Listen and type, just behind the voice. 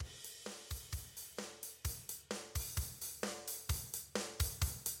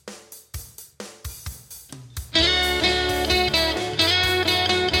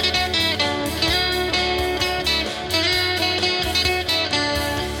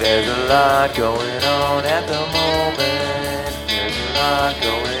There's a lot going on at the moment. There's a lot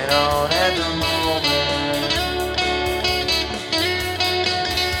going on at the moment.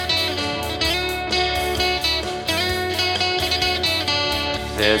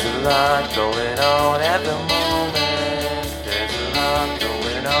 There's a lot going on at the moment. There's a lot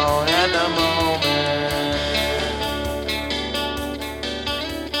going on at the moment.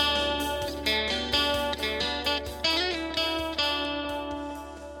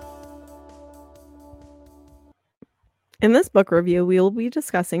 In this book review, we will be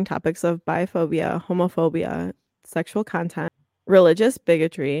discussing topics of biphobia, homophobia, sexual content, religious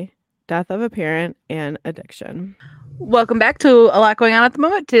bigotry, death of a parent, and addiction. Welcome back to A Lot Going On at the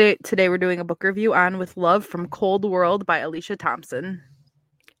Moment. Today we're doing a book review on With Love from Cold World by Alicia Thompson.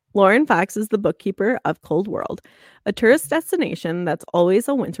 Lauren Fox is the bookkeeper of Cold World, a tourist destination that's always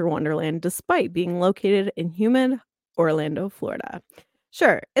a winter wonderland despite being located in humid Orlando, Florida.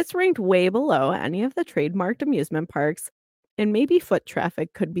 Sure, it's ranked way below any of the trademarked amusement parks, and maybe foot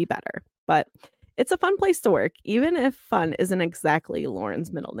traffic could be better, but it's a fun place to work, even if fun isn't exactly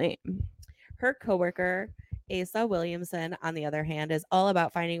Lauren's middle name. Her coworker, Asa Williamson, on the other hand, is all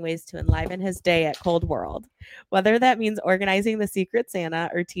about finding ways to enliven his day at Cold World, whether that means organizing the Secret Santa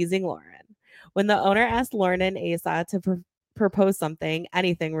or teasing Lauren. When the owner asked Lauren and Asa to propose something,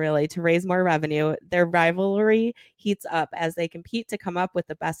 anything really, to raise more revenue, their rivalry heats up as they compete to come up with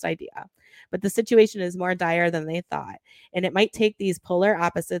the best idea. But the situation is more dire than they thought, and it might take these polar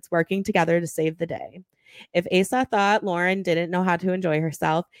opposites working together to save the day. If Asa thought Lauren didn't know how to enjoy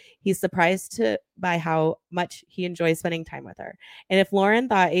herself, he's surprised by how much he enjoys spending time with her. And if Lauren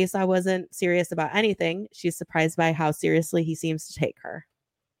thought Asa wasn't serious about anything, she's surprised by how seriously he seems to take her.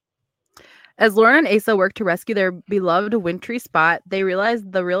 As Lauren and Asa work to rescue their beloved wintry spot, they realize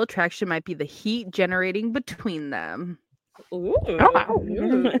the real attraction might be the heat generating between them. Ooh.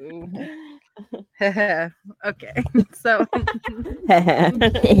 Okay, so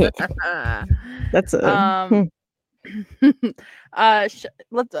That's a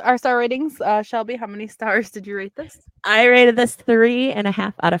let's our star ratings. Shelby, how many stars did you rate this? I rated this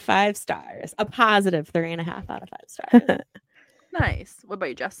 3.5 out of 5 stars. A positive 3.5 out of 5 stars. Nice. What about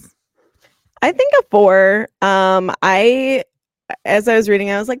you, Jess? I think a 4. As I was reading,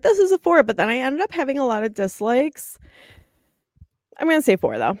 I was like, this is a 4, but then I ended up having a lot of dislikes. I'm gonna say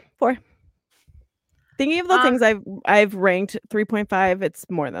 4 though. 4. Thinking of the things I've ranked 3.5, it's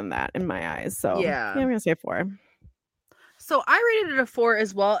more than that in my eyes. So yeah, I'm gonna say 4. So I rated it a 4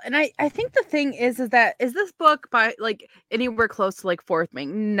 as well, and I think the thing is this book by like anywhere close to like fourth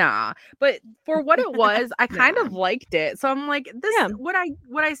wing? Nah, but for what it was, I kind of liked it. So I'm like, this would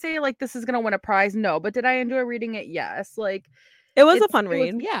I say like this is gonna win a prize? No, but did I enjoy reading it? Yes, like it was a fun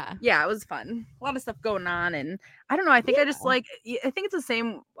read. Yeah, it was fun. A lot of stuff going on, and I don't know. I think I just like. I think it's the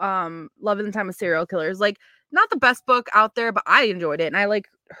same. Love in the Time of Serial Killers. Like not the best book out there, but I enjoyed it, and I like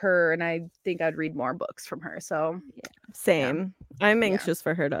her, and I think I'd read more books from her. So yeah, same. Yeah. I'm anxious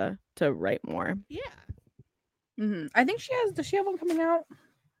for her to write more. Yeah. Mm-hmm. I think she has. Does she have one coming out?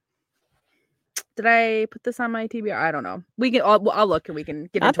 Did I put this on my TBR? I don't know. We can. I'll look, and we can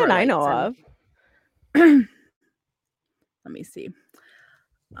get Not into that I know of. Let me see.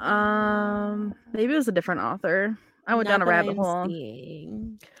 Maybe it was a different author. I went down a rabbit hole.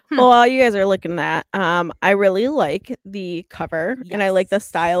 Well, while you guys are looking at that, I really like the cover, and I like the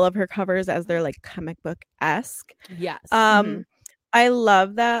style of her covers as they're like comic book-esque. Yes. I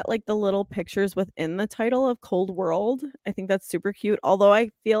love that, like the little pictures within the title of Cold World. I think that's super cute. Although I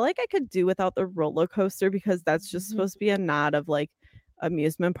feel like I could do without the roller coaster because that's just supposed to be a nod of like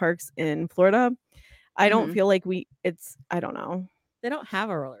amusement parks in Florida. I don't feel like I don't know. They don't have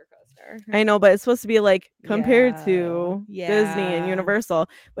a roller coaster. I know, but it's supposed to be like compared to Disney and Universal,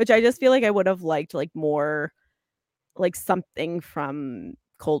 which I just feel like I would have liked like more like something from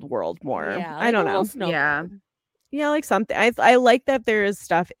Cold World more. Yeah, I don't know. Yeah, like something. I like that there is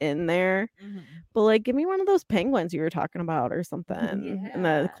stuff in there, but like give me one of those penguins you were talking about or something in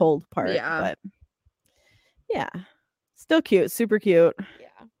the cold part. But yeah, still cute, super cute. Yeah.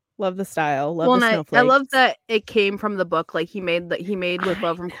 Love the style. Love the snowflakes. I love that it came from the book. Like he made With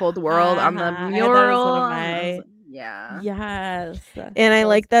Love from Cold World on the mural. Yes. And I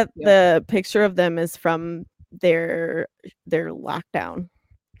like that the picture of them is from their lockdown.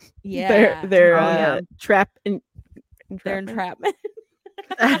 Yeah. Their their entrapment.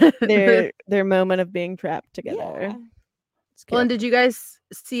 their moment of being trapped together. Yeah. Well, and did you guys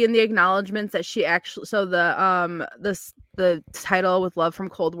see in the acknowledgments that she actually the title With Love from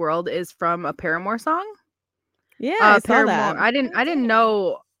Cold World is from a Paramore song? Yeah, I saw Paramore. that. I didn't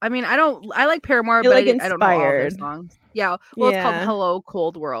know. I mean, I like Paramore, but I don't know all their songs. Yeah. Well, it's called Yeah. Hello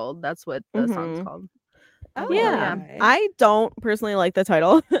Cold World. That's what the song's Mhm. called. Oh, Yeah. okay. I don't personally like the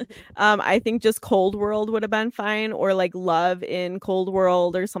title. I think just Cold World would have been fine, or like Love in Cold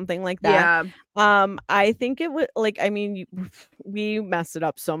World or something like that. Yeah. I think it would like, I mean, we messed it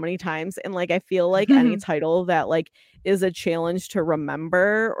up so many times, and like I feel like any title that like is a challenge to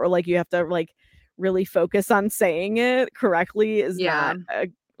remember, or like you have to like really focus on saying it correctly is Yeah. not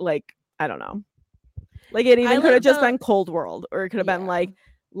like, I don't know. Like it even could like have just the- been Cold World, or it could have been Yeah. like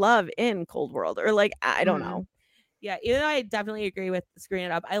Love in Cold World, or like I don't Mhm. know. Yeah, even though I definitely agree with screwing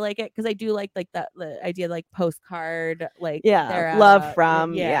it up, I like it because I do like the idea of, like postcard, like Yeah, they're at Love a-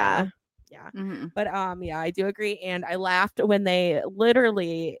 from yeah. Mhm. But yeah, I do agree, and I laughed when they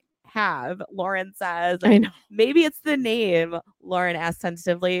literally have Lauren says, I know. maybe it's the name. Lauren asked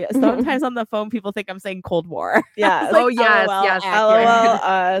tentatively. Sometimes on the phone, people think I'm saying Cold War. Yeah. Oh, yes, LOL, yes. accurate. LOL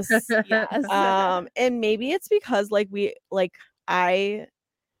us. Yes. And maybe it's because like I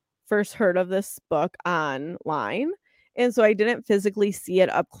first heard of this book online, and so I didn't physically see it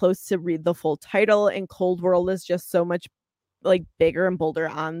up close to read the full title, and Cold World is just so much like bigger and bolder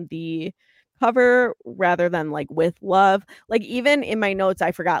on the cover rather than like with love. Like even in my notes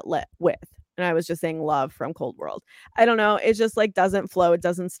I forgot with, and I was just saying Love from Cold World. I don't know, it just like doesn't flow, it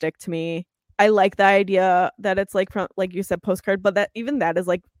doesn't stick to me. I like the idea that it's like from, like you said, postcard, but that even that is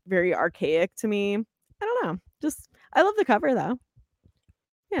like very archaic to me. I don't know, just I love the cover though.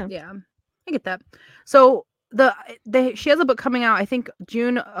 Yeah, I get that. So she has a book coming out, I think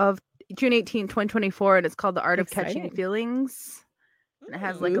June 18, 2024, and it's called The Art of Catching Exciting. Feelings. And it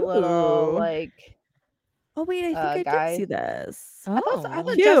has like a little Ooh. like Oh wait, I think I guy. did see this. I thought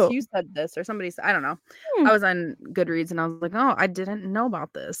Cute. Jess, you said this or somebody said, I don't know. Hmm. I was on Goodreads and I was like, oh, I didn't know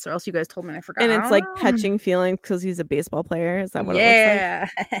about this, or else you guys told me and I forgot. And it's like Catching Feelings because he's a baseball player. Is that what it yeah.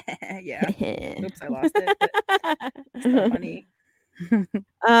 Yeah. looks like? Oops, I lost it. But it's so funny.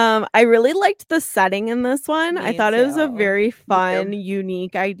 I really liked the setting in this one. I Me thought it was a too. very too. fun,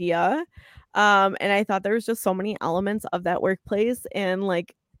 unique idea. And I thought there was just so many elements of that workplace, and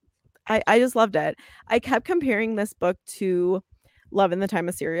like I just loved it. I kept comparing this book to Love in the Time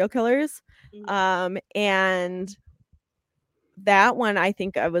of Serial Killers. And that one, I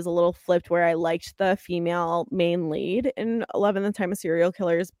think I was a little flipped, where I liked the female main lead in Love in the Time of Serial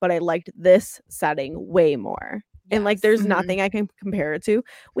Killers, but I liked this setting way more. And like there's Mhm. nothing I can compare it to.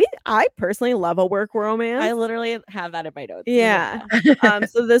 I personally love a work romance. I literally have that in my notes. Yeah.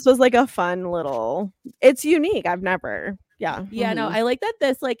 So this was like a fun little, it's unique. I've never. Yeah. Yeah, no, I like that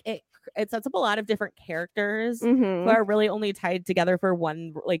this like it sets up a lot of different characters who Mhm. are really only tied together for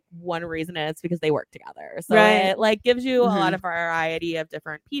one reason, and it's because they work together. So Right. it like gives you a lot Mhm. of variety of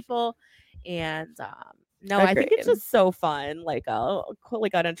different people. And no, I think it's Agreed. just so fun, like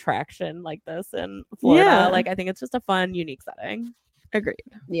an attraction like this in Florida. Yeah. Like I think it's just a fun, unique setting. Agreed.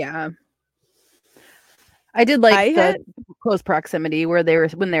 Yeah. I did like I the had- close proximity where they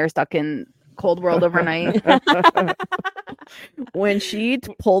were stuck in Cold World overnight. When she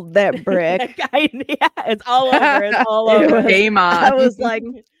pulled that brick, Yeah, it's all over. It's all It over. was- Game I on. was like,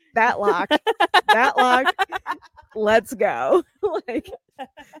 that lock, let's go. Like,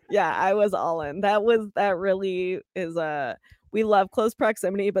 yeah, I was all in. That really is we love close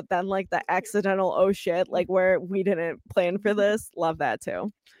proximity, but then like the accidental oh shit, like where we didn't plan for this, love that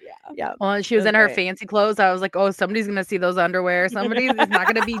too. Yeah. Well, she was It in her great. fancy clothes. I was like, oh, somebody's gonna see those underwear. Somebody's it's not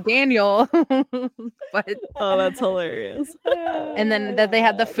gonna be Daniel. But Oh, that's hilarious. and then that they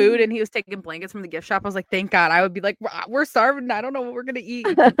had the food and he was taking blankets from the gift shop. I was like, thank God. I would be like, we're starving. I don't know what we're gonna eat.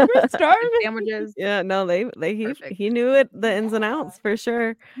 We're starving. Sandwiches. Yeah, no, Perfect. he knew it, the ins and outs for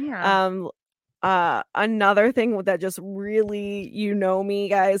sure. Yeah. Another thing that just really, me,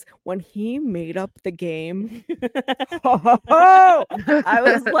 guys, when he made up the game, I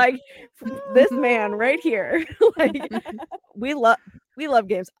was like, this man right here. Like, we love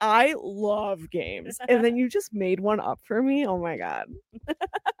games. I love games, and then you just made one up for me. Oh my god,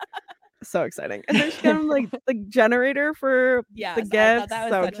 so exciting! And then she got him like the generator for Yes, the I thought gifts. that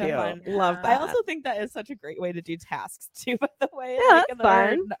was So such a cute. fun- Love Yeah. that. I also think that is such a great way to do tasks too, by the way. Yeah, like, that's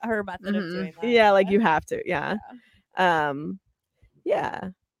fun. Her method of Mhm. doing that. Yeah, like you have to. Yeah. Yeah.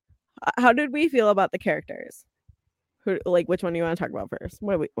 How did we feel about the characters? Who, like, which one do you want to talk about first?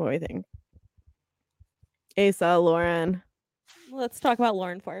 What do we think? Asa, Lauren. Let's talk about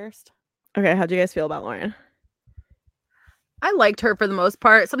Lauren first. Okay, how'd you guys feel about Lauren? I liked her for the most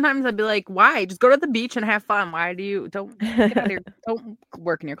part. Sometimes I'd be like, why? Just go to the beach and have fun. Why do you don't get out of your, don't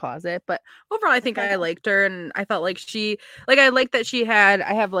work in your closet? But overall, I think I liked her, and I felt like I liked that she had.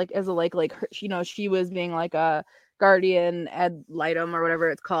 I have like as a like her, she was being like a guardian ad litem or whatever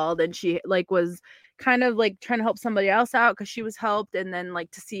it's called, and she like was kind of like trying to help somebody else out because she was helped, and then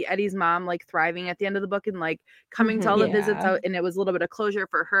like to see Eddie's mom like thriving at the end of the book and like coming to all the visits out, and it was a little bit of closure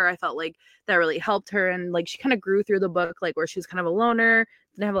for her. I felt like that really helped her, and like she kind of grew through the book, like where she was kind of a loner,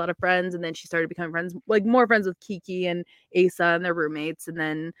 didn't have a lot of friends, and then she started becoming friends, like more friends with Kiki and Asa and their roommates, and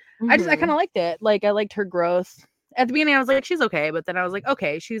then I kind of liked it. Like I liked her growth. At the beginning I was like, she's okay, but then I was like,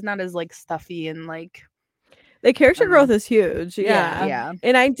 okay, she's not as like stuffy and like the character growth is huge. yeah.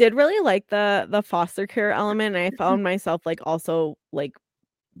 And I did really like the foster care element, and I found myself like also like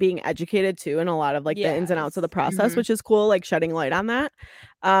being educated too in a lot of like the ins and outs of the process, which is cool, like shedding light on that.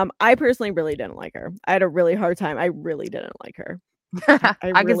 I personally really didn't like her. I had a really hard time. I really didn't like her. I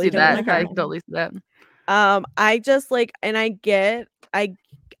really can see that. didn't like I her. totally see that. I just like, and I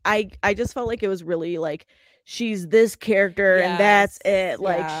just felt like it was really like she's this character and that's it.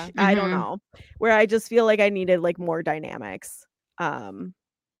 Like Yeah. I don't know, where I just feel like I needed like more dynamics.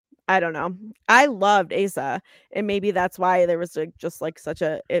 I don't know. I loved Asa, and maybe that's why there was just like such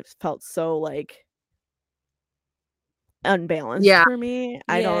a, it felt so like unbalanced for me.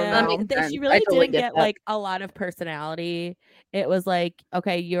 I don't know. She really didn't get like a lot of personality. It was like,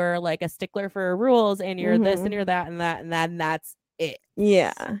 okay, you're like a stickler for rules, and you're this and you're that and that and that, and that's it.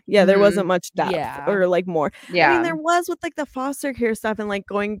 Yeah. There wasn't much depth or like more. I mean, there was with like the foster care stuff and like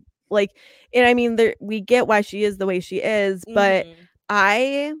going like, and I mean, we get why she is the way she is, but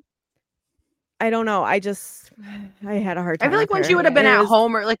I don't know. I had a hard time. I feel like when she would have been at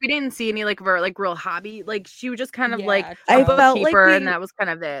home, or like we didn't see any like of her like real hobby, like she was just kind of like I felt like and that was kind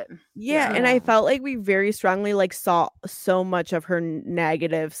of it. And I felt like we very strongly like saw so much of her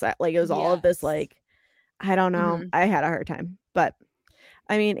negative side. Like it was all of this like, I don't know. I had a hard time, but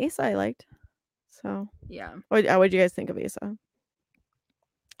I mean, Asa I liked. So yeah. What did you guys think of Asa?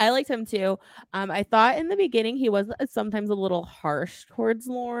 I liked him too. I thought in the beginning he was sometimes a little harsh towards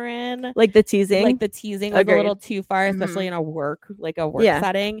Lauren. Like the teasing? Like the teasing was a little too far, especially in a work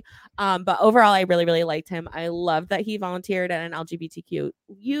setting. But overall, I really, really liked him. I loved that he volunteered at an LGBTQ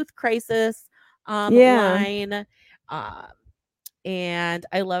youth crisis line. And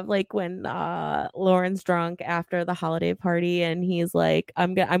I love like when Lauren's drunk after the holiday party and he's like,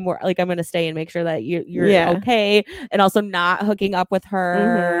 I'm gonna stay and make sure that you're okay, and also not hooking up with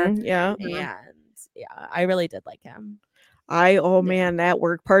her. And I really did like him. Man, that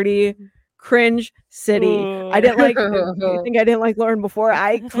work party, cringe city. I didn't like you think I didn't like Lauren before.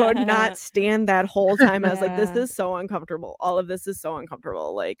 I could not stand that whole time. I was like, this is so uncomfortable. All of this is so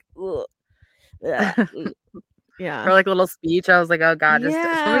uncomfortable. Like or like a little speech. I was like, oh god, just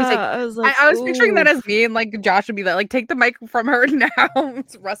I was like, I was picturing that as me, and like Josh would be like take the mic from her now,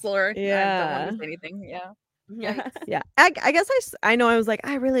 wrestle her. I don't want to say anything. I guess I know I was like,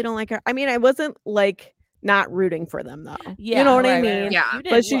 I really don't like her. I mean, I wasn't like not rooting for them though. You know what I mean?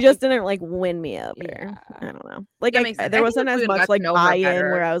 But she just didn't like win me over. I don't know. Like there wasn't as much like buy-in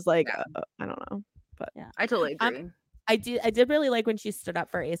where I was like, I don't know. But I totally agree. I did really like when she stood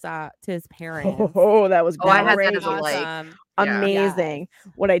up for Asa to his parents. Oh, that was I had that as a like amazing.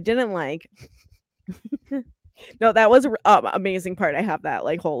 What I didn't like. No, that was amazing part. I have that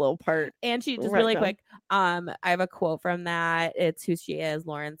like whole little part. And she just really quick. I have a quote from that. It's who she is.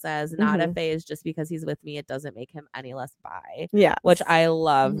 Lauren says, "Not a phase. Just because he's with me, it doesn't make him any less bi." Yeah, which I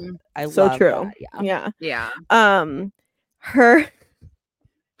love. I so love true. That. Yeah.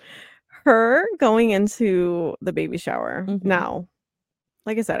 Her going into the baby shower now,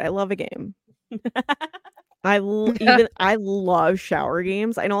 like I said, I love a game. I love shower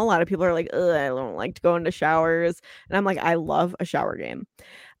games. I know a lot of people are like, ugh, I don't like to go into showers, and I'm like, I love a shower game.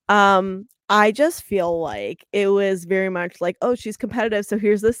 I just feel like it was very much like, oh, she's competitive, so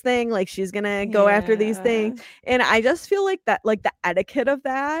here's this thing, like she's gonna go after these things, and I just feel like that, like the etiquette of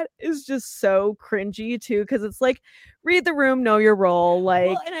that is just so cringy too, because it's like, read the room, know your role,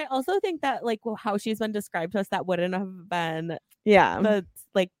 like. Well, and I also think that like how she's been described to us, that wouldn't have been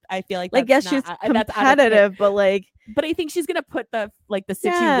I feel like yes, she's competitive, but I think she's gonna put the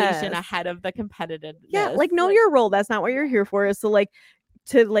situation ahead of the competitive. Like know your role. That's not what you're here for. Is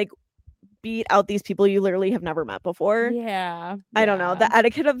to beat out these people you literally have never met before. I don't know, the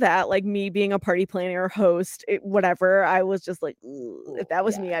etiquette of that, like me being a party planner, host, whatever, I was just like, if that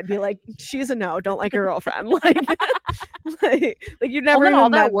was me, I'd be like, she's a no, don't like your girlfriend. like you never even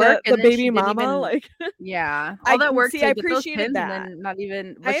all met that work the baby mama even, like all that work. I appreciated that. And not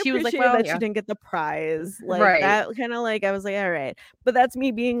even she was like, well, that she didn't get the prize, like that kind of like, I was like, all right, but that's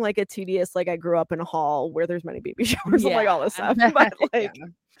me being like a tedious, like I grew up in a hall where there's many baby showers and like all this stuff, but like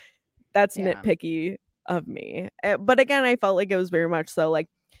that's nitpicky of me. But again, I felt like it was very much so like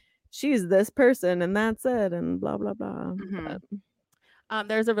she's this person and that's it and blah blah blah.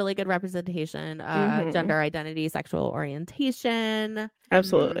 There's a really good representation Mhm. gender identity, sexual orientation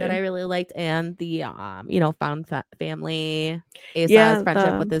Absolutely. that I really liked, and the found family, Asa's Yeah,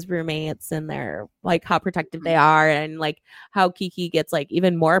 friendship with his roommates, and their like how protective they are, and like how Kiki gets like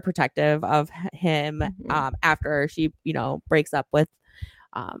even more protective of him Mhm. after she breaks up with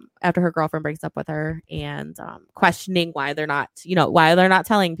after her girlfriend breaks up with her, and questioning why they're not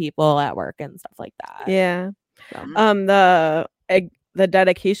telling people at work and stuff like that. Yeah. So, The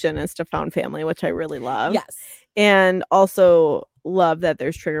dedication is to found family, which I really love. yes. And also love that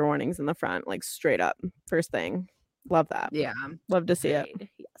there's trigger warnings in the front, like straight up first thing. Love that. Yeah. Love to see it. Agreed.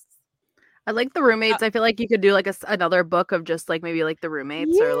 Yes. I like the roommates. I feel like you could do like another book of just like maybe like the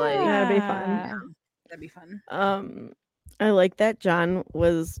roommates or like That'd be fun. yeah, that'd be fun. I like that John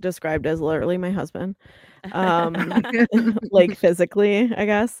was described as literally my husband. Like physically, I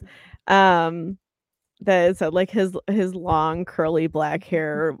guess. That said like his long curly black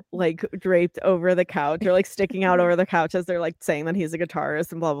hair like draped over the couch or like sticking out over the couch as they're like saying that he's a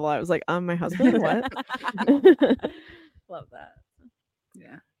guitarist and blah blah blah. I was like, my husband, what? Love that.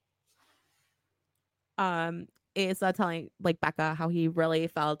 Yeah. Asa telling like Becca how he really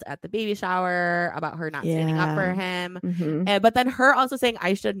felt at the baby shower about her not standing up for him. Mhm. But then her also saying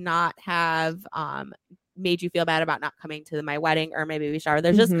I should not have made you feel bad about not coming to my wedding or my baby shower.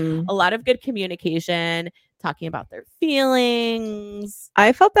 There's just Mhm. a lot of good communication, talking about their feelings.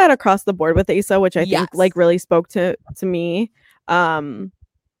 I felt that across the board with Asa, which I Yes. think like really spoke to me.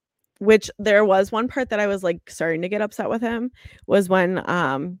 Which there was one part that I was like starting to get upset with him was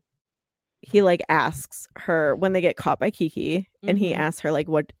when he like asks her when they get caught by Kiki and he Mhm. asks her like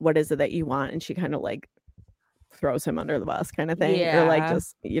what is it that you want, and she kind of like throws him under the bus kind of thing, or like Yeah.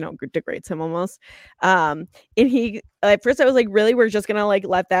 just degrades him almost. And he at first I was like, really, we're just gonna like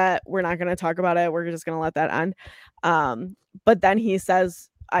let that, we're not gonna talk about it, we're just gonna let that end. But then he says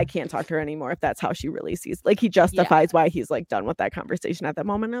I can't talk to her anymore if that's how she really sees, like he justifies why he's like done with that conversation at that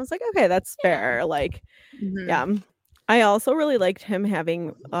moment. And I was like, okay, that's fair. Like yeah. I also really liked him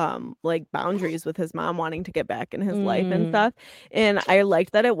having like boundaries with his mom wanting to get back in his life and stuff. And I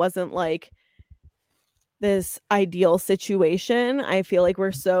liked that it wasn't like this ideal situation. I feel like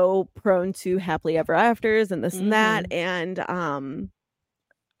we're so prone to happily ever afters and this and that. And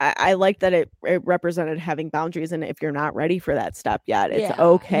I like that it represented having boundaries, and if you're not ready for that step yet, it's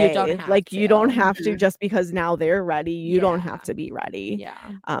okay. You don't have to just because now they're ready. You don't have to be ready.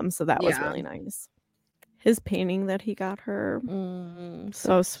 Yeah. So that was really nice. His painting that he got her,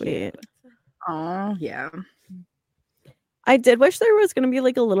 so sweet. Oh yeah. I did wish there was going to be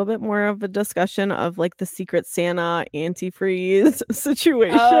like a little bit more of a discussion of like the Secret Santa antifreeze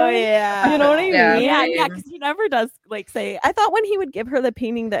situation. Oh yeah, you know what I mean? Yeah, because he never does like say. I thought when he would give her the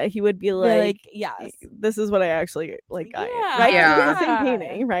painting that he would be like yes, this is what I actually like. Yeah, right? Yeah. It's the same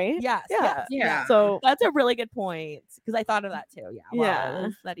painting, right? Yes, Yeah. So that's a really good point because I thought of that too. Yeah.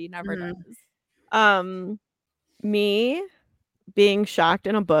 That he never does. Me being shocked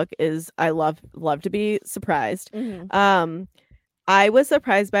in a book is I love to be surprised. I was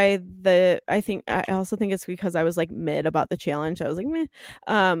surprised by I also think it's because I was like mid about the challenge. I was like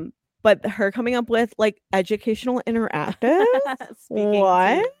meh. But her coming up with like educational interactive,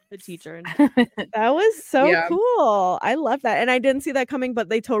 what? The teacher. That was so Yeah. cool. I love that. And I didn't see that coming, but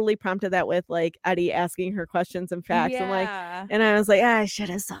they totally prompted that with like Eddie asking her questions and facts. And I was like, I should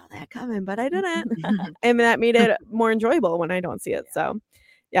have saw that coming, but I didn't. And that made it more enjoyable when I don't see it. So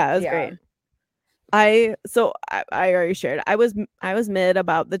yeah, it was great. I already shared. I was mid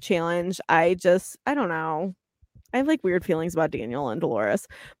about the challenge. I don't know. I have like weird feelings about Daniel and Dolores,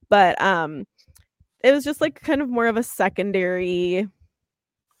 but it was just like kind of more of a secondary,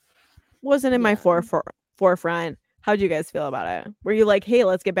 wasn't in my forefront. How'd you guys feel about it? Were you like, hey,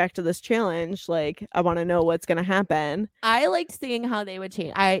 let's get back to this challenge? Like, I want to know what's going to happen. I liked seeing how they would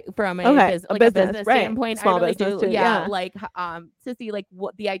change. From a business right. standpoint, Small I really business do. too, Yeah, like to see like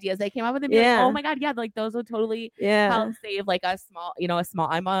what the ideas they came up with and be like, oh my god, yeah, like those would totally help save like a small,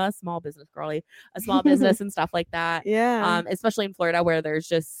 I'm a small business girly, a small business and stuff like that. Yeah. Especially in Florida where there's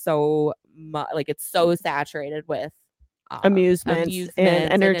just so much, like it's so saturated with amusement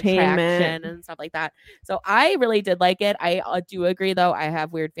and entertainment and stuff like that. So I really did like it. I do agree though, I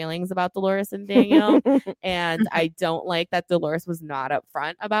have weird feelings about Dolores and Daniel and I don't like that Dolores was not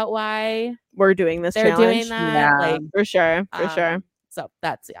upfront about why we're doing this they're challenge. doing that. Like for sure. So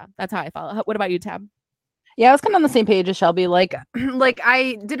that's how I felt. What about you, Tab? Yeah, I was kind of on the same page as Shelby. Like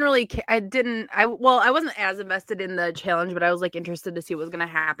I wasn't as invested in the challenge, but I was like interested to see what was going to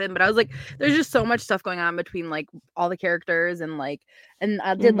happen. But I was like, there's just so much stuff going on between like all the characters and I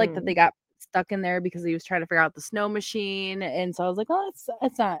did like that they got stuck in there because he was trying to figure out the snow machine. And so I was like, oh,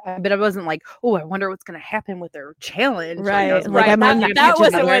 it's not. But I wasn't like, oh, I wonder what's going to happen with their challenge. Right. I was Like, like, I'm on gonna that catch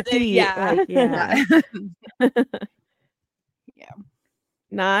wasn't another- worth it. Yeah. Like, yeah. Yeah.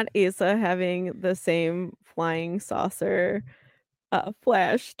 Not Asa having the same flying saucer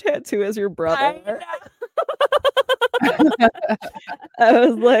flash tattoo as your brother. I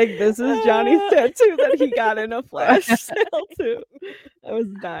was like, this is Johnny's tattoo that he got in a flash sale too. I was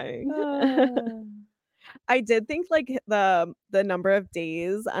dying. I did think like the number of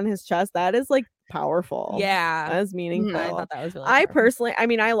days on his chest, that is like powerful. Yeah. That's meaningful. I thought that was really I powerful. personally, I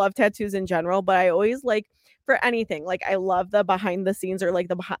mean, I love tattoos in general, but I always like for anything, like I love the behind the scenes or like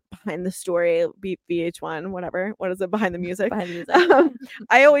the behind the story, VH1, whatever. What is it? Behind the music. Behind the music.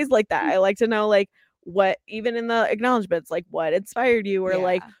 I always like that. I like to know like what, even in the acknowledgements, like what inspired you or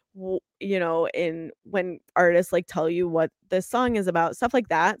like, you know, in when artists like tell you what this song is about, stuff like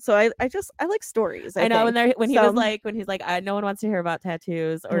that. So I like stories. I know think. when he was like, when he's like, no one wants to hear about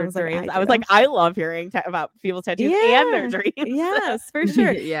tattoos And I or was like, dreams. I I was do. like, I love hearing about people's tattoos and their dreams. Yes, for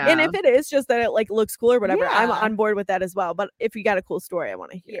sure. Yeah. And if it is just that it like looks cool or whatever, I'm Yeah. on board with that as well. But if you got a cool story, I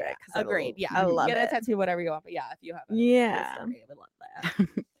want to hear it. 'Cause Agreed. Yeah. I love Get it. a tattoo, whatever you want. But yeah, if you have a Yeah. story, I would love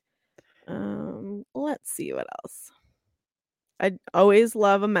that. Let's see what else. I always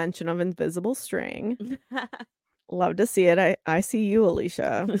love a mention of invisible string. Love to see it. I see you,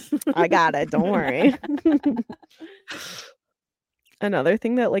 Alicia. I got it. Don't worry. Another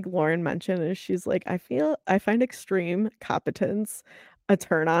thing that like Lauren mentioned is she's like, I find extreme competence a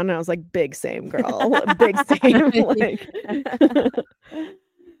turn on. And I was like, big same, girl. Big same. Like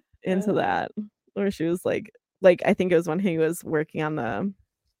into that. Or she was like I think it was when he was working on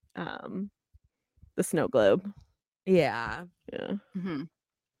the snow globe. Yeah. Yeah. Mhm.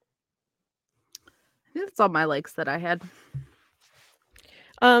 I think that's all my likes that I had.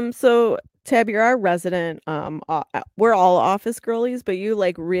 So Tab, you're our resident. We're all office girlies, but you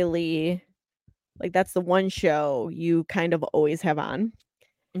like really like that's the one show you kind of always have on.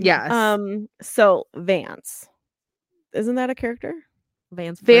 Yes. So Vance, isn't that a character?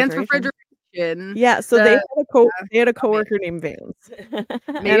 Vance Vance Refrigeration. Refrigeration. Yeah. So they had a coworker named Vance, Maybe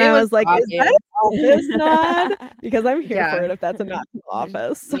and it I was like, Bob is that an office nod? Because I'm here Yeah. for it if that's a nod to the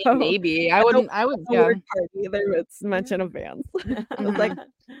office. So Maybe. I would. the Yeah. word party, there was mention of Vance. I was like,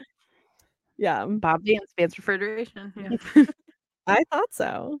 yeah. Bob Vance, Vance Refrigeration. Yeah. I thought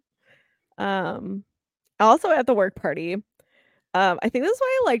so. Also at the work party, I think this is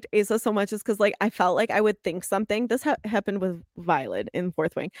why I liked Asa so much is because like I felt like I would think something. This happened with Violet in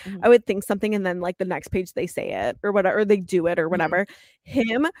Fourth Wing. Mhm. I would think something and then like the next page they say it or whatever, or they do it or whatever.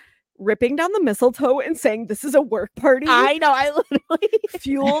 Him ripping down the mistletoe and saying this is a work party I know. I literally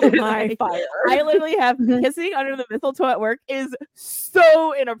fueled my fire. I literally have kissing under the mistletoe at work is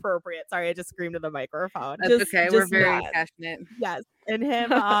so inappropriate. Sorry, I just screamed in the microphone. That's Just- okay. We're just very not. passionate. Yes, and him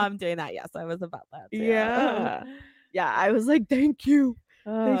doing that. Yes, I was about that. Too. Yeah. Yeah, I was like, thank you.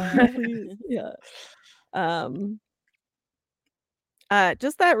 Thank you, please. Yeah.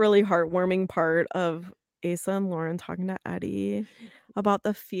 Just that really heartwarming part of Asa and Lauren talking to Eddie about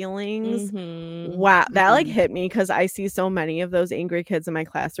the feelings. Mhm. Wow, that like Mhm. hit me because I see so many of those angry kids in my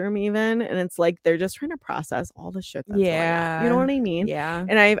classroom, even, and it's like they're just trying to process all the shit that's going on. You Yeah. know what I mean? Yeah.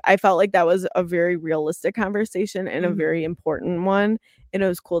 And I felt like that was a very realistic conversation and a Mhm. very important one. And it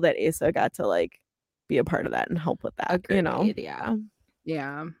was cool that Asa got to like be a part of that and help with that. You know? Agreed, yeah.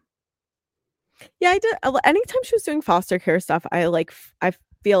 Yeah. Yeah, I did. Anytime she was doing foster care stuff, I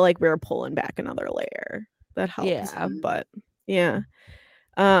feel like we were pulling back another layer. That helps. Yeah. But yeah.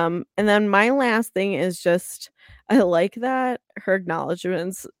 And then my last thing is just I like that her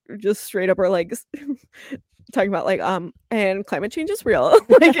acknowledgements just straight up are like talking about like and climate change is real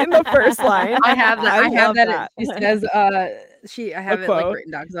like in the first line. I have that. I have love that. She says, I have it like quote.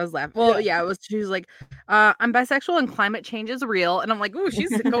 written down because I was laughing. Well, yeah, it was. She was like, I'm bisexual and climate change is real, and I'm like, ooh, she's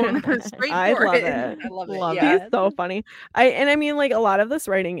going straight I for love it. it. I love it. Love Yeah. He's so funny. I mean like a lot of this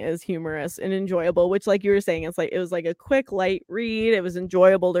writing is humorous and enjoyable, which like you were saying, it's like it was like a quick light read. It was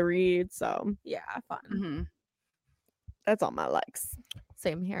enjoyable to read. So Yeah, fun. Mhm. that's all my likes.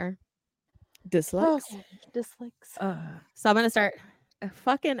 Same here. Dislikes. Dislikes. So I'm gonna start a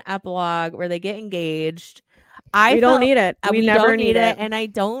fucking epilogue where they get engaged. We don't need it. We never don't need it. and I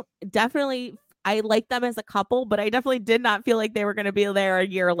don't definitely. I like them as a couple, but I definitely did not feel like they were going to be there a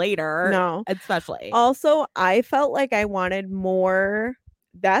year later. No. especially. Also, I felt like I wanted more.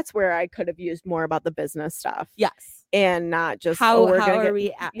 That's where I could have used more about the business stuff. Yes. and not just how we're gonna are get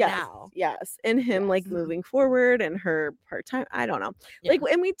we at yes, now? yes, and him like Yes. moving forward and her part-time. I don't know. Yeah. Like,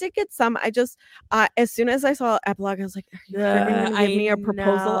 and we did get some. I just as soon as I saw epilogue, I was like, are you freaking gonna give me a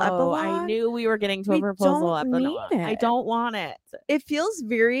proposal epilogue? I knew we were getting to a We proposal don't need epilogue. I it. don't want it. It feels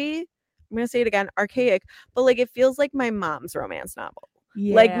very, I'm gonna say it again, archaic, but like it feels like my mom's romance novel.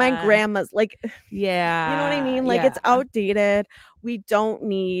 Like my Yeah. grandma's, like, Yeah. you know what I mean? Like it's yeah. outdated. We don't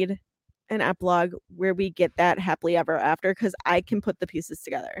need an epilogue where we get that happily ever after, because I can put the pieces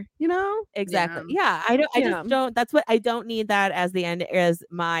together, you know? Exactly. Yeah. I Yeah. just don't. That's what I don't need that as the end, as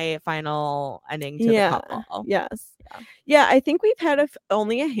my final ending to the couple. Yes. Yeah. Yeah. I think we've had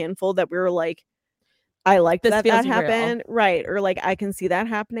only a handful that we were like, I like This that feels real. happened. Right. Or like I can see that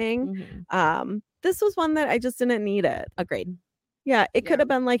happening. Mhm. This was one that I just didn't need it. Agreed. Yeah, it could Yeah. have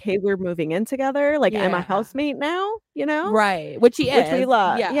been like, hey, we're moving in together. Like I'm a Yeah. housemate now, you know? Which which we Which we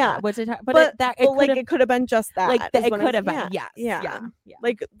love, Yeah. yeah. But it But it could have been just that. like is it what could I'm- have been. Yes. Yeah. Yeah.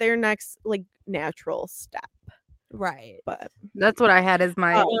 Like their next like natural step. Right. But That's what I had as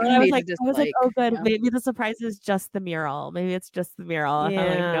my. And I was major like, oh, good. yeah. Maybe the surprise is just the mural. Maybe it's just the mural. And I'm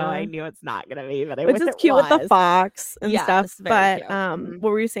like, no, I Yeah. knew it's not gonna be, but I which wish is it cute with the was. fox and stuff. Yes, very But cute. Mhm. what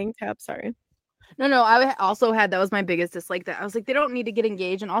were you saying, Tab? Sorry. No, I also had, that was my biggest dislike, that I was like, they don't need to get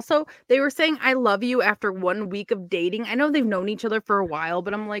engaged. And also they were saying I love you after 1 week of dating. I know they've known each other for a while,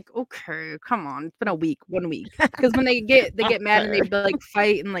 but I'm like, okay, come on, it's been a week, 1 week. Because when they get mad and they like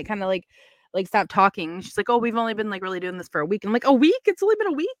fight and like kind of like stop talking. She's like, oh, we've only been like really doing this for a week. I'm like, a week? It's only been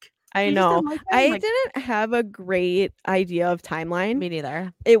a week? I You just know. didn't like that? I I'm like, didn't have a great idea of timeline. Me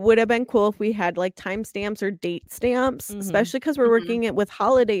neither. It would have been cool if we had like timestamps or date stamps, Mhm. especially because we're Mhm. working it with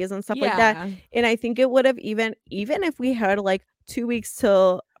holidays and stuff like that. And I think it would have even if we had like 2 weeks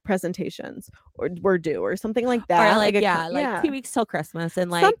till presentations or were due or something like that. Or like, a yeah, co- like 2 weeks till Christmas and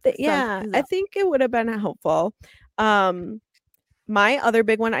like something. some- Yeah, I think it would have been helpful. My other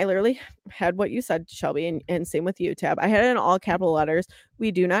big one, I literally had what you said, Shelby, and same with you, Tab. I had it in all capital letters.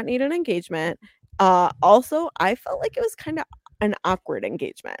 We do not need an engagement. Also, I felt like it was kind of an awkward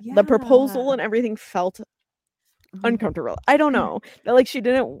engagement. The proposal Yeah. and everything felt uncomfortable. I don't know. That, like she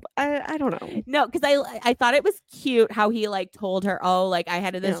didn't. I don't know. No, because I thought it was cute how he like told her, oh, like I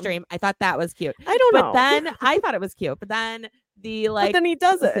had this Yeah. dream. I thought that was cute. I don't But know. then I thought it was cute. But then the but like then he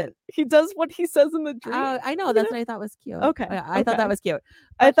does it. listen. He does what he says in the dream. I know you that's know? what I thought was cute. Okay, Yeah, I thought okay. that was cute.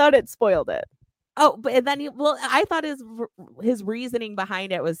 I thought it spoiled it Oh, but then I thought his reasoning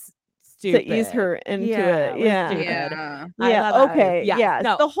behind it was stupid. to ease her into Yeah, it. was Yeah. stupid. yeah. I Yeah. thought that was- Okay. yeah, Yeah.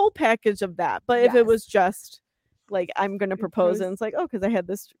 no. The whole package of that. But if it Yes. was just like I'm gonna propose was- and it's like, oh, because I had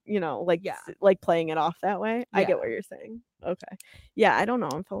this, like Yeah. like playing it off that way. I Yeah. get what you're saying. Okay. Yeah, I don't know.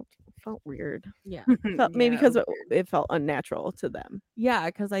 It felt weird. Yeah, Maybe Yeah, because it it felt unnatural to them. yeah,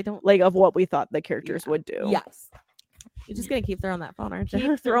 because I don't. Like of what we thought the characters Yeah. would do. Yes, you're just gonna keep throwing that phone, aren't you?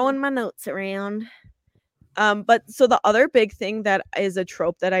 Keep throwing my notes around. But so the other big thing that is a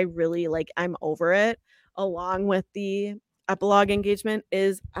trope that I really like, I'm over it, along with the epilogue engagement,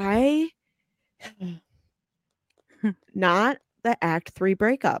 is not the act 3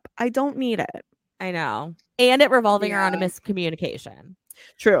 breakup. I don't need it. I know, and it revolving around a Yeah. miscommunication.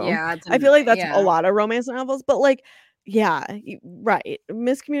 True. Yeah, it's I feel like that's yeah. a lot of romance novels, but like, yeah, right.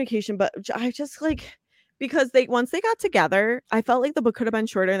 Miscommunication, but I just like because once they got together, I felt like the book could have been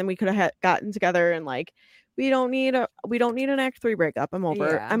shorter and then we could have gotten together and like we don't need an act 3 breakup. I'm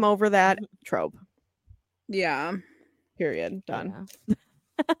over Yeah. I'm over that trope. Yeah. Period. Done.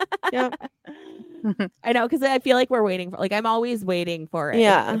 Yeah. I know, because I feel like we're waiting for, like, I'm always waiting for it.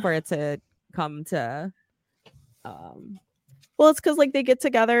 Yeah. For it to come to. Well, it's because like they get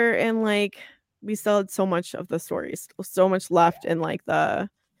together and like we still had so much of the stories, so much left in like the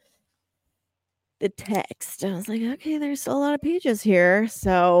text. I was like, okay, there's still a lot of pages here,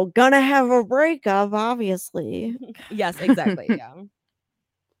 so gonna have a breakup, obviously. Yes, exactly. Yeah.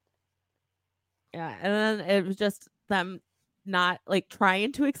 Yeah, and then it was just them not like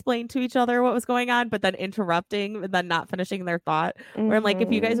trying to explain to each other what was going on, but then interrupting and then not finishing their thought. Where I'm like,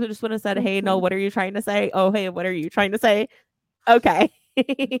 if you guys would just would have said, "Hey, no, what are you trying to say?" "Oh, hey, what are you trying to say?" Okay.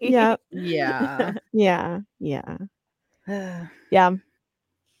 Yeah, Yeah. yeah, yeah, yeah.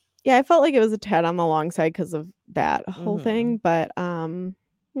 Yeah, I felt like it was a tad on the long side because of that whole thing, but oh,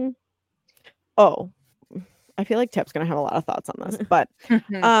 I feel like Tip's gonna have a lot of thoughts on this, but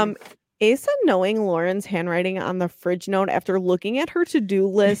Asa knowing Lauren's handwriting on the fridge note after looking at her to-do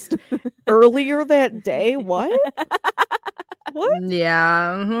list earlier that day. What? What?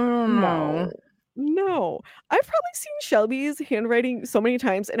 Yeah. I don't know. No. I've probably seen Shelby's handwriting so many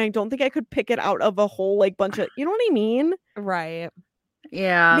times, and I don't think I could pick it out of a whole like bunch of, you know what I mean? Right.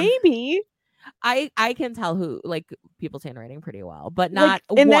 Yeah. Maybe. I can tell who like people's handwriting pretty well, but not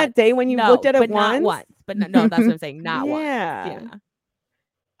Like, in that once. day when you looked at it but not once? once. But no, that's what I'm saying. Not once. Yeah. Yeah.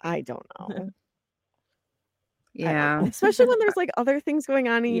 I don't know. Yeah. Especially when there's like other things going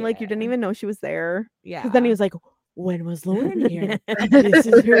on and like you didn't Yeah. even know she was there. Yeah. Because then he was like, when was Lauren here? This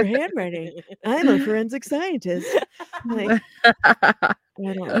is her handwriting. I'm a forensic scientist. Like, I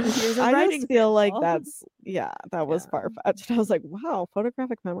don't know. Here's a I writing just feel like sample. that was Yeah. far-fetched. I was like, wow,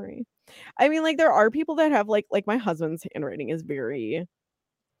 photographic memory. I mean, like there are people that have like my husband's handwriting is very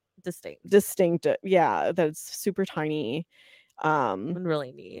distinct distinctive. Yeah, that's super tiny. and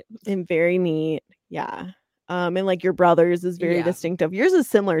really neat. And very neat. Yeah. And like your brother's is very Yeah. distinctive. Yours is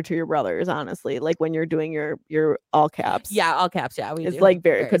similar to your brother's, honestly. Like when you're doing your all caps. Yeah, all caps. Yeah, we It's do. like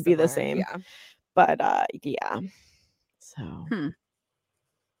very could be the similar. same. Yeah. But yeah. So Hmm.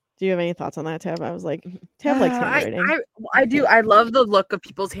 do you have any thoughts on that, Tab? I was like, Tab likes handwriting. I do. I love the look of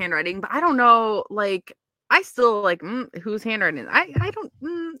people's handwriting, but I don't know. Like, I still like whose handwriting. I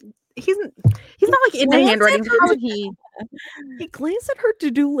don't. He's not like into glanced handwriting. at her How would he? He glanced at her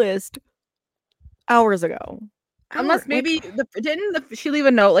to-do list hours ago. Unless maybe she leave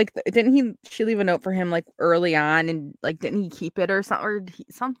a note? Like, she leave a note for him like early on, and like didn't he keep it or something? Or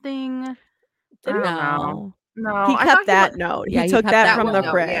something? I don't know. No, He I kept thought that note. Yeah, He he took kept that that from the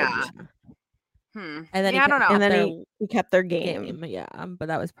note, fridge. yeah. And then Yeah, I don't know. And then their he kept their game. Yeah, but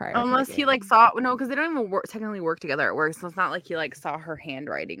that was prior. to the Unless he like game. saw because they don't even technically work together at work, so it's not like he like saw her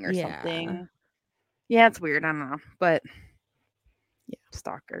handwriting or Yeah. something. Yeah, it's weird. I don't know, but yeah,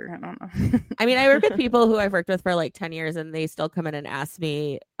 stalker. I don't know. I mean, I work with people who I've worked with for like 10 years and they still come in and ask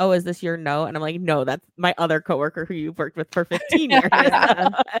me, "Oh, is this your note?" And I'm like, "No, that's my other coworker who you've worked with for 15 years." Yeah.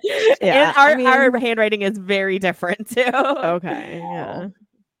 And I our mean- handwriting is very different too. Okay. Yeah.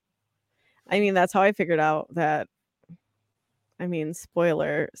 I mean, that's how I figured out that. I mean,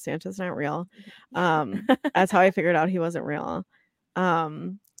 spoiler, Santa's not real. That's how I figured out he wasn't real.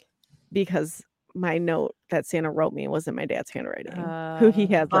 Because my note that Santa wrote me wasn't my dad's handwriting. Who he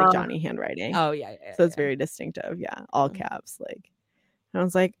has like Johnny handwriting. Oh yeah. So it's very distinctive. Yeah. All caps. Like, and I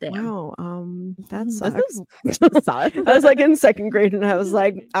was like, Damn. wow, that This sucks. sucks. I was like in second grade and I was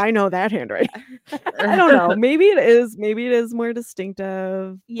like, I know that handwriting. I don't know. Maybe it is more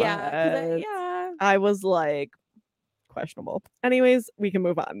distinctive. Yeah. but Yeah. I was like questionable. Anyways, we can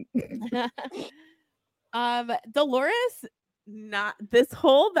move on. Dolores, not this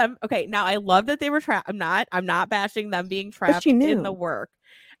whole them. Okay, now I love that they were trapped. I'm not bashing them being trapped she in knew. the work.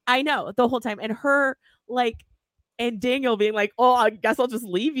 I know the whole time, and her like, and Daniel being like, "Oh, I guess I'll just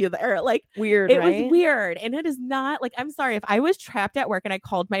leave you there." Like, Weird, it right? was weird, and it is not like I'm sorry if I was trapped at work and I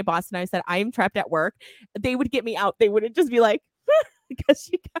called my boss and I said I'm trapped at work, they would get me out. They wouldn't just be like, because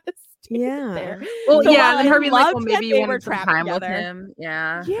you gotta stay Yeah. there. Well, So yeah, while and I her being like, loved well, that maybe you they were wanted some trapped time with together. him.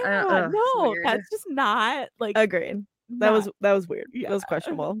 Yeah. Yeah, It's no, weird. that's just not like Agreed. That was weird. Yeah. That was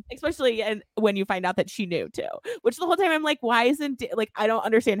questionable. especially and when you find out that she knew too, which the whole time I'm like, why isn't like I don't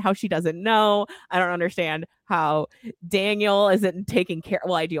understand how she doesn't know. I don't understand how Daniel isn't taking care.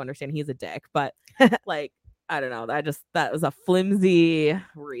 Well, I do understand he's a dick, but like I don't know. That was a flimsy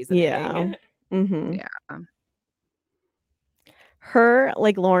reasoning. Yeah. Mm-hmm. Yeah. Her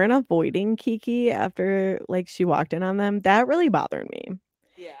like Lauren avoiding Kiki after like she walked in on them, that really bothered me.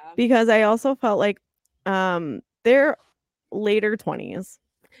 Yeah. Because I also felt like they're later 20s.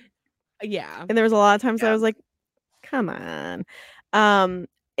 Yeah. And there was a lot of times I Yeah. was like, come on. And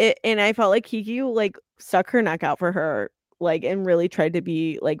I felt like Kiki like stuck her neck out for her, like, and really tried to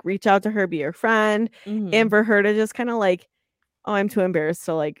be like reach out to her, be her friend. Mhm. And for her to just kind of like, oh, I'm too embarrassed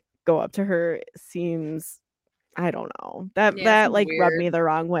to like go up to her seems, I don't know. That Yeah, like seems rubbed weird. me the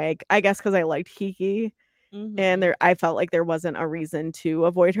wrong way. I guess because I liked Kiki. Mhm. And I felt like there wasn't a reason to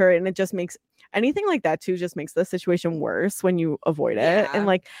avoid her, and it just makes anything like that too just makes the situation worse when you avoid it. And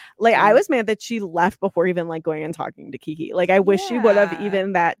Yeah. like I was mad that she left before even like going and talking to Kiki. Like I wish she would have Yeah.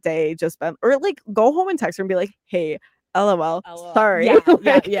 even that day just been, or like go home and text her and be like, hey, LOL, sorry. Yeah,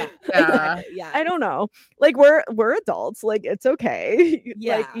 Like, yeah. Yeah. Exactly, yeah. I don't know. Like we're adults. Like it's okay. Like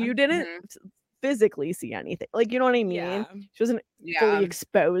Yeah. you didn't physically see anything. Like you know what I mean? Yeah. She wasn't fully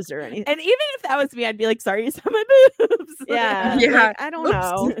exposed or anything. And even if that was me, I'd be like, sorry, you saw my boobs. Yeah. Yeah. Like, I don't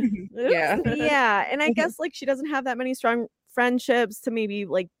know. Yeah. Yeah. And I guess like she doesn't have that many strong friendships to maybe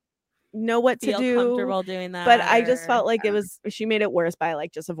like know what to Feel do. comfortable doing that. But I just or- felt like it was she made it worse by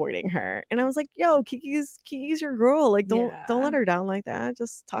like just avoiding her. And I was like, yo, Kiki's your girl. Like don't Yeah. let her down like that.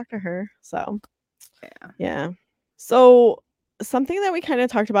 Just talk to her. So Yeah. yeah. So something that we kind of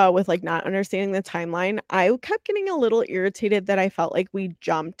talked about with like not understanding the timeline, I kept getting a little irritated that I felt like we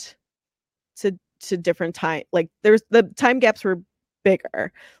jumped to different time. Like there's the time gaps were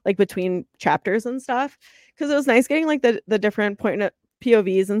bigger, like between chapters and stuff, because it was nice getting like the different point of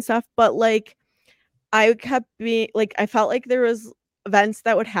POVs and stuff. But like I kept being like, I felt like there was events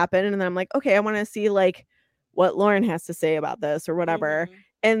that would happen, and then I'm like, okay, I want to see like what Lauren has to say about this or whatever. Mhm.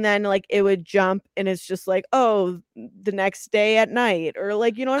 And then like it would jump and it's just like, oh, the next day at night, or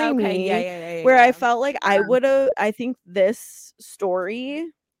like, you know what I Okay, mean? yeah. Where I felt like Yeah. I think this story,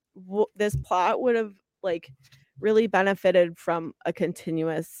 this plot would have like really benefited from a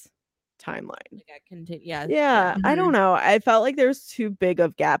continuous timeline. Like I continue. Yeah. Yeah, I don't know. I felt like there's too big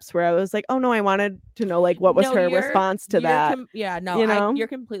of gaps where I was like, oh no, I wanted to know like what was No, her you're- response to you're that. yeah, no, you know? you're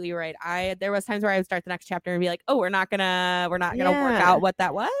completely right. There was times where I would start the next chapter and be like, oh, we're not gonna work Yeah. out what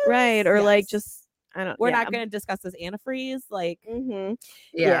that was, Right, or like Yes. just I don't. we're yeah. not gonna discuss this antifreeze, like Mhm.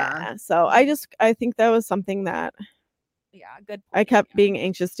 Yeah. So I think that was something that yeah, good. I point, kept yeah. being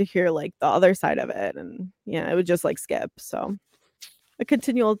anxious to hear like the other side of it, and yeah, it would just like skip. So a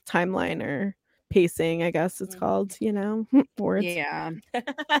continual timeline or pacing, I guess it's Mhm. called, words. Yeah.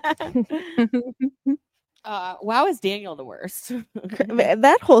 Wow, is Daniel the worst?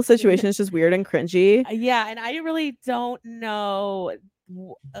 That whole situation is just weird and cringy. Yeah, and I really don't know.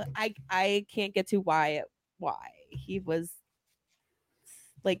 I can't get to why he was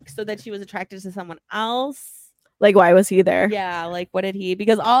like, so that she was attracted to someone else. Like, why was he there? Yeah, like what did he?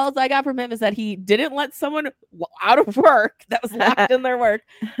 Because all I got from him is that he didn't let someone out of work that was locked in their work.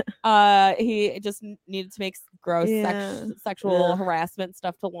 He just needed to make gross Yeah. sexual Ugh. harassment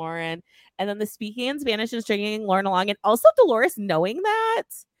stuff to Lauren, and then the speaking in Spanish and stringing Lauren along, and also Dolores knowing that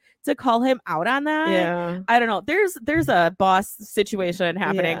to call him out on that. Yeah. I don't know. There's a boss situation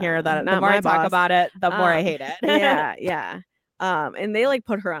happening Yeah, here that the not more my I talk boss. about it, the more I hate it. Yeah. And they like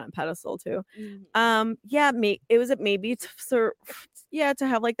put her on a pedestal too. Yeah, it was maybe to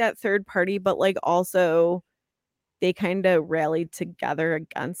have like that third party, but like also they kind of rallied together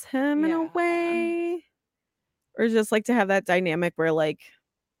against him in a Yeah. way, or just like to have that dynamic where like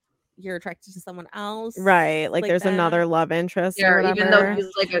You're attracted to someone else, right, like there's that. another love interest or Yeah, whatever. even though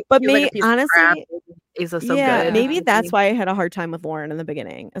he's like a, But he's like a me, piece of crap, honestly, Asa's so yeah, good. maybe that's why I had a hard time with Lauren in the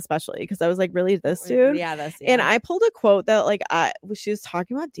beginning, especially because I was like, really, this dude? Yeah, that's And I pulled a quote that like she was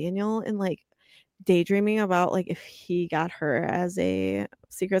talking about Daniel and like daydreaming about like if he got her as a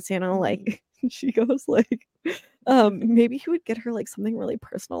Secret Santa, like she goes like maybe he would get her like something really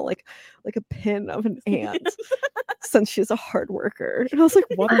personal, like a pin of an ant, since she's a hard worker. And I was like,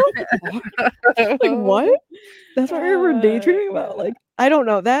 what the fuck? Like, what? That's what we were daydreaming about. Like, I don't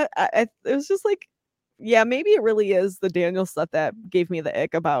know, that it was just like, yeah, maybe it really is the Daniel stuff that gave me the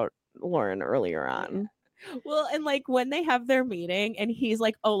ick about Lauren earlier on. Well, and like when they have their meeting and he's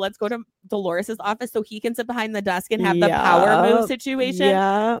like, oh, let's go to Dolores's office so he can sit behind the desk and have the power move situation.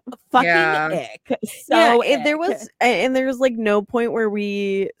 Yeah. Fucking ick. So So there was like no point where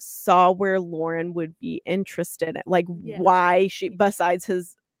we saw where Lauren would be interested in, like why she, besides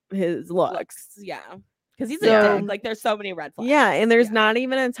his looks. Yeah. Because he's So- a dick. Like there's so many red flags. Yeah, and there's not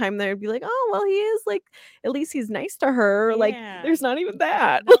even a time there to be like, oh well, he is like, at least he's nice to her. Like Yeah. there's not even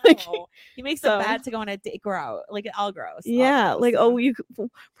that. No. Like, He makes so- it bad to go on a date. Like all gross. yeah, like, oh, you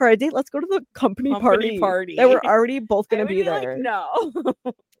for a date, let's go to the company party that we're already both gonna be there. no.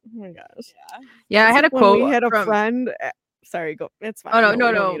 Oh my gosh. Yeah, I had a When quote. we had a from, friend. Sorry, go. It's fine. Oh no, we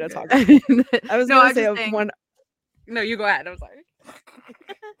no, don't no. need to talk. I was No, gonna I'm say just saying- one. No, you go ahead. I'm sorry.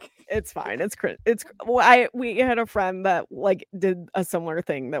 It's fine. It's we had a friend that like did a similar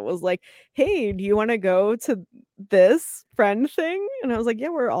thing that was like, hey, do you want to go to this friend thing? And I was like, yeah,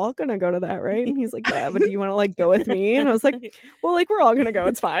 we're all gonna go to that, right? And he's like, yeah, but do you want to like go with me? And I was like, well, like we're all gonna go.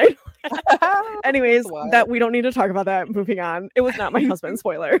 It's fine. Anyways, What? that we don't need to talk about that. Moving on. It was not my husband.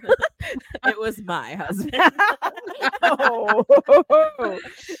 Spoiler. It was my husband. Oh.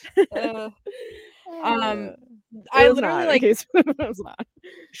 I It was literally not, in like case it was not.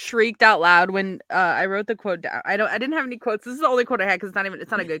 shrieked out loud when I wrote the quote down. I didn't have any quotes. This is the only quote I had because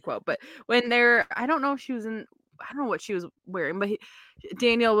it's not a good quote. But when I don't know if she was in, I don't know what she was wearing, but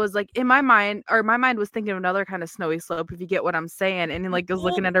Daniel was like, in my mind was thinking of another kind of snowy slope, if you get what I'm saying, and he like was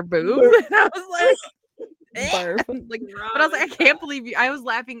looking at her boobs, and I was like, Barf. like, but I was like, I can't believe you. I was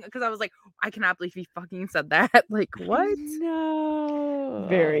laughing because I was like, I cannot believe he fucking said that. Like, what? No.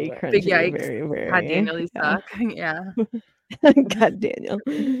 Very cringy. Big yikes. Very, very. God, Daniel, you yeah. suck. Yeah. God, Daniel.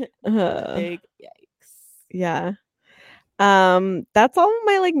 Big yikes. Yeah. That's all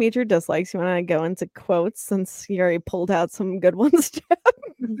my like major dislikes. You want to go into quotes since you already pulled out some good ones, Jeff?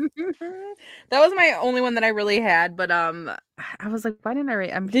 That was my only one that I really had, but I was like, why didn't I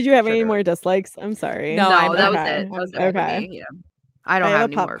write? Did you have any more dislikes? I'm sorry. No, that was Okay. it. That was it Okay. for me, yeah. I don't I have have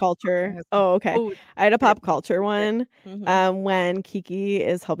a any pop more. culture. Oh, okay. Oh, I had a pop good. culture one. Mhm. When Kiki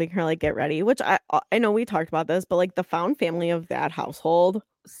is helping her like get ready, which I know we talked about this, but like the found family of that household,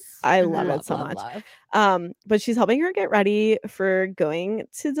 I love it so much. But she's helping her get ready for going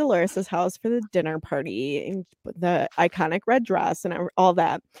to Dolores's house for the dinner party and the iconic red dress and all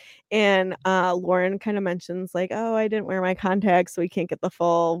that. And Lauren kind of mentions like, "Oh, I didn't wear my contacts, so we can't get the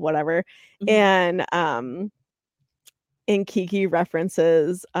full whatever." Mhm. And Kiki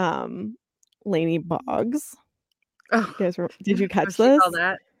references Lainey Boggs. Oh, You guys did you catch she this? all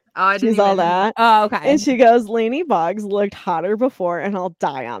that? Oh, I didn't She's all even. that. Oh, okay. And she goes, Lainey Boggs looked hotter before, and I'll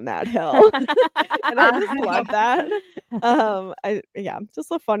die on that hill. And I just love that.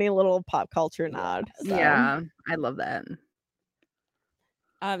 Just a funny little pop culture nod. So. Yeah, I love that.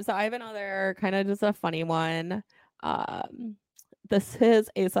 So I have another kind of just a funny one. This is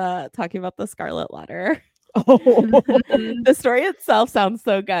Asa talking about the Scarlet Letter. Oh. The story itself sounds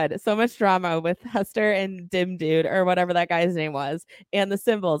so good. So much drama with Hester and Dim Dude or whatever that guy's name was, and the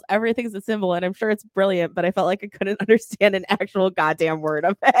symbols. Everything's a symbol, and I'm sure it's brilliant, but I felt like I couldn't understand an actual goddamn word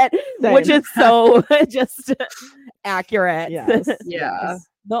of it, which Same. is so just accurate. Yes. Yeah. Yes.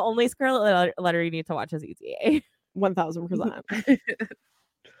 The only Scarlet Letter you need to watch is ETA. 1000%.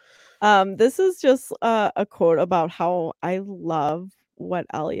 This is just a quote about how I love what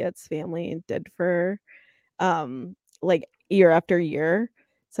Elliot's family did for like year after year.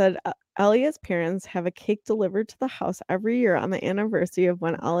 Said Elliot's parents have a cake delivered to the house every year on the anniversary of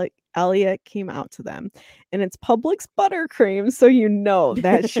when Elliot came out to them, and it's Publix buttercream, so you know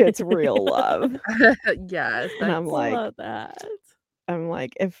that shit's real love. Yes, And I'm I like, love that.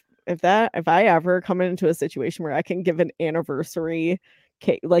 if I ever come into a situation where I can give an anniversary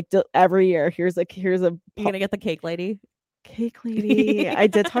cake like every year, here's a You're gonna get the cake lady. cake lady. I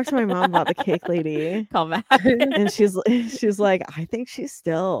did talk to my mom about the cake lady, Call back. and she's like, I think she's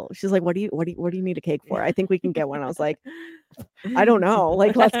like, what do you need a cake for? I think we can get one. I was like, I don't know.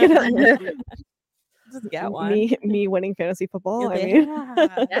 Like, let's get it. Just get one. Me winning fantasy football. I Yeah. mean,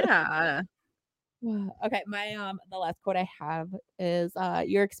 yeah. Okay, my the last quote I have is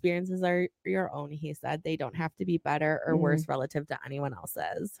your experiences are your own, he said. They don't have to be better or worse relative to anyone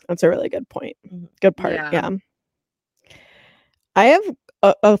else's. that's a really good point. Mhm. Good part. Yeah. Yeah. I have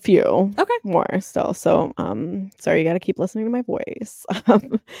a few Okay. more still. So sorry, you got to keep listening to my voice.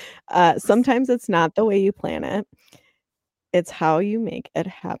 Sometimes it's not the way you plan it. It's how you make it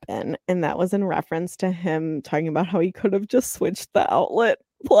happen. And that was in reference to him talking about how he could have just switched the outlet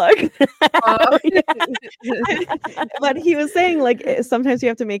plug. Oh. But he was saying like sometimes you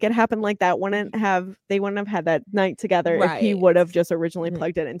have to make it happen. Like that they wouldn't have had that night together if he Right. would have just originally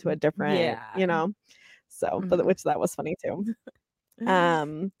plugged it into a different, Yeah. So, but Mhm. which that was funny too.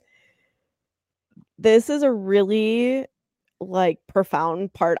 This is a really like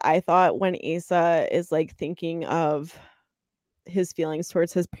profound part, I thought, when Asa is like thinking of his feelings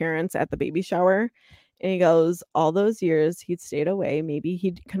towards his parents at the baby shower. And he goes, all those years he'd stayed away, maybe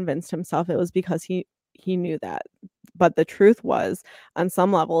he'd convinced himself it was because he knew that. But the truth was, on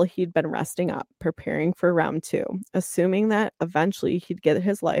some level, he'd been resting up, preparing for round 2, assuming that eventually he'd get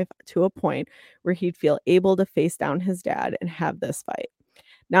his life to a point where he'd feel able to face down his dad and have this fight.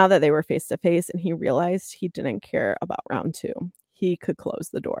 Now that they were face to face and he realized he didn't care about round 2, he could close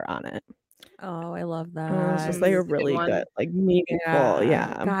the door on it. Oh, I love that. It was just like a That's a good really one. good, like meaningful,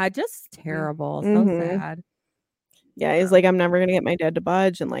 yeah. God, just terrible. So Mhm. sad. Yeah, he's like, I'm never gonna get my dad to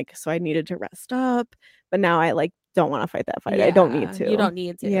budge, and like, so I needed to rest up, but now I like don't want to fight that fight. I don't need to. You don't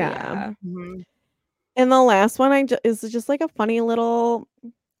need to. Yeah. Mhm. And the last one is just like a funny little,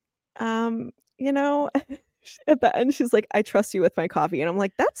 you know, at the end she's like, I trust you with my coffee, and I'm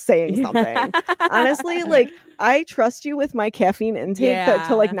like, that's saying something. Honestly, like I trust you with my caffeine intake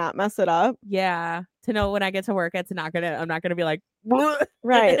to like Yeah. not mess it up. Yeah. To know when I get to work, I'm not gonna be like,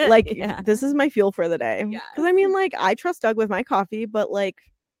 Right. Like Yeah. this is my fuel for the day. Because I mean, like, I trust Doug with my coffee, but like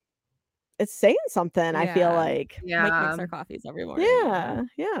it's saying something, I feel Yeah. like. Mike Yeah. makes our coffees every morning.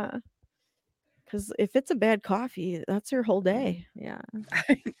 Yeah. Because if it's a bad coffee, that's your whole day. Yeah.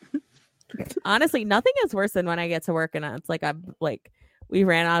 Honestly, nothing is worse than when I get to work and it's like we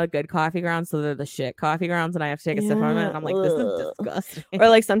ran out of good coffee grounds, so they're the shit coffee grounds, and I have to take a sip from it, and I'm like, this is Ugh. disgusting. Or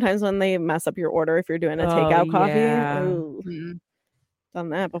like sometimes when they mess up your order if you're doing a takeout coffee. yeah. Ooh, Mhm. done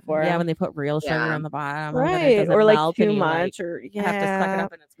that before. Yeah, when they put real sugar Yeah. on the bottom, and then it right. doesn't Or like melt too and you, much, or have to suck it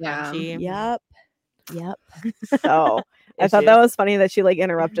up and it's Yeah. crunchy. Yep. So I thought that was funny that she like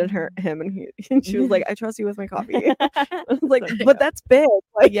interrupted him and she was like, I trust you with my coffee. I was like, but that's big.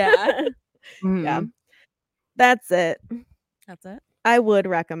 Like, Yeah. Mhm. yeah. That's it. That's it. I would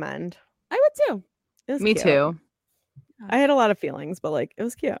recommend. I would too. It was Me cute. too. I had a lot of feelings, but like it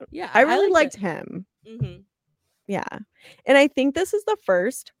was cute. Yeah, I really liked it. him. Mhm. Yeah. And I think this is the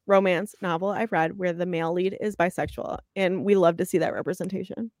first romance novel I've read where the male lead is bisexual. And we love to see that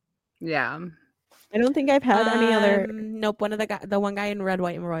representation. Yeah. I don't think I've had any other. Nope. The one guy in red,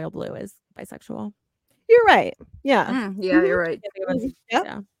 white, and royal blue is bisexual. You're right. Yeah. Yeah, you're right. Yep.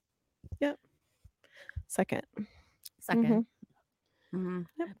 Yeah. Yep. Second. Second. Mhm.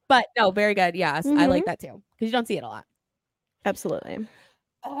 But no, very good. Yes, I like Mhm. that too because you don't see it a lot. Absolutely.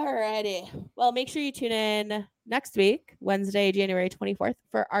 Alrighty. Well, make sure you tune in next week, Wednesday, January 24th,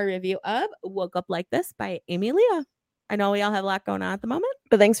 for our review of Woke Up Like This by Amy Leah. I know we all have a lot going on at the moment.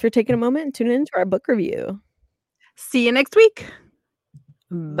 But thanks for taking a moment and tuning into our book review. See you next week.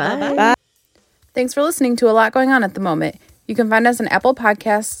 Bye-bye. Bye. Thanks for listening to A Lot Going On at the Moment. You can find us on Apple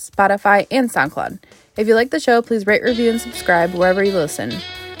Podcasts, Spotify, and SoundCloud. If you like the show, please rate, review, and subscribe wherever you listen.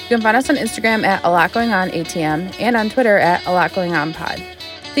 You can find us on Instagram at A Lot Going On ATM and on Twitter at A Lot Going On Pod.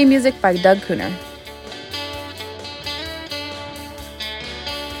 Theme music by Doug Cooner.